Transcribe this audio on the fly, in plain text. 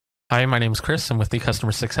Hi, my name is Chris. I'm with the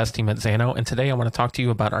customer success team at Xano, and today I want to talk to you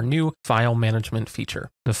about our new file management feature.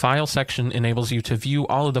 The file section enables you to view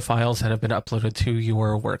all of the files that have been uploaded to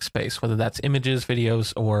your workspace, whether that's images,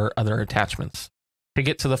 videos, or other attachments. To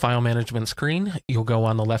get to the file management screen, you'll go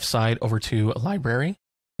on the left side over to Library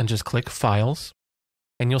and just click Files.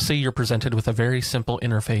 And you'll see you're presented with a very simple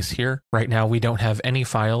interface here. Right now, we don't have any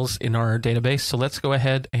files in our database, so let's go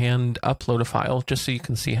ahead and upload a file just so you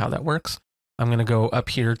can see how that works. I'm going to go up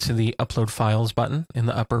here to the Upload Files button in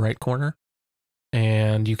the upper right corner,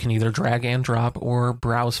 and you can either drag and drop or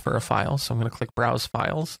browse for a file. So I'm going to click Browse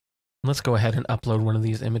Files. Let's go ahead and upload one of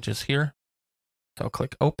these images here. So I'll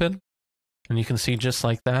click Open, and you can see just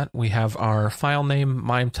like that, we have our file name,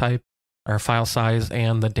 MIME type, our file size,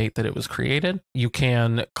 and the date that it was created. You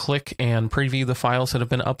can click and preview the files that have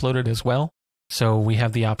been uploaded as well. So we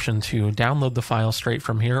have the option to download the file straight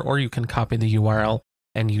from here, or you can copy the URL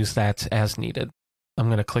and use that as needed. I'm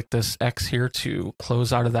going to click this X here to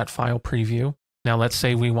close out of that file preview. Now let's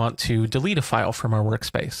say we want to delete a file from our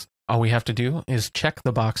workspace. All we have to do is check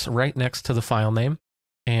the box right next to the file name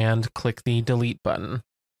and click the delete button.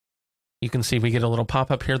 You can see we get a little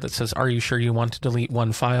pop-up here that says, "Are you sure you want to delete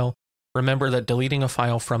one file?" Remember that deleting a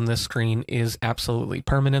file from this screen is absolutely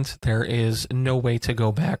permanent. There is no way to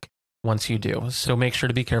go back once you do. So make sure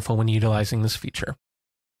to be careful when utilizing this feature.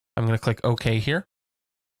 I'm going to click OK here.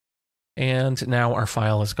 And now our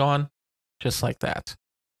file is gone, just like that.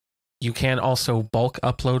 You can also bulk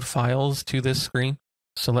upload files to this screen.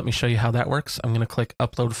 So let me show you how that works. I'm going to click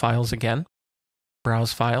Upload Files again,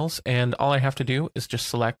 Browse Files, and all I have to do is just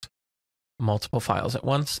select multiple files at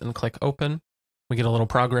once and click Open. We get a little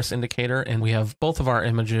progress indicator, and we have both of our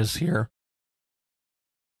images here,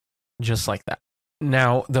 just like that.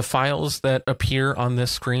 Now, the files that appear on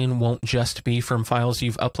this screen won't just be from files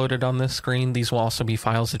you've uploaded on this screen. These will also be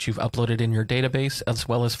files that you've uploaded in your database, as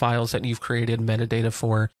well as files that you've created metadata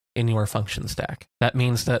for in your function stack. That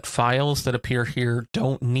means that files that appear here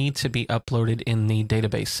don't need to be uploaded in the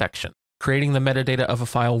database section. Creating the metadata of a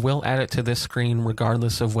file will add it to this screen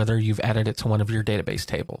regardless of whether you've added it to one of your database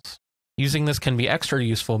tables. Using this can be extra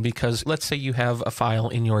useful because let's say you have a file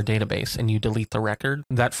in your database and you delete the record.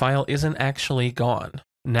 That file isn't actually gone.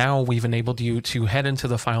 Now we've enabled you to head into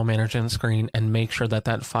the file management screen and make sure that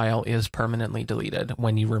that file is permanently deleted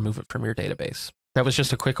when you remove it from your database. That was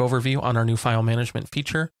just a quick overview on our new file management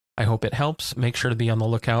feature. I hope it helps. Make sure to be on the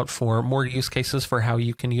lookout for more use cases for how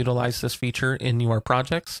you can utilize this feature in your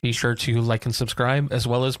projects. Be sure to like and subscribe, as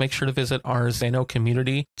well as make sure to visit our Xano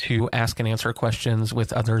community to ask and answer questions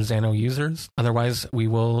with other Xano users. Otherwise, we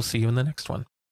will see you in the next one.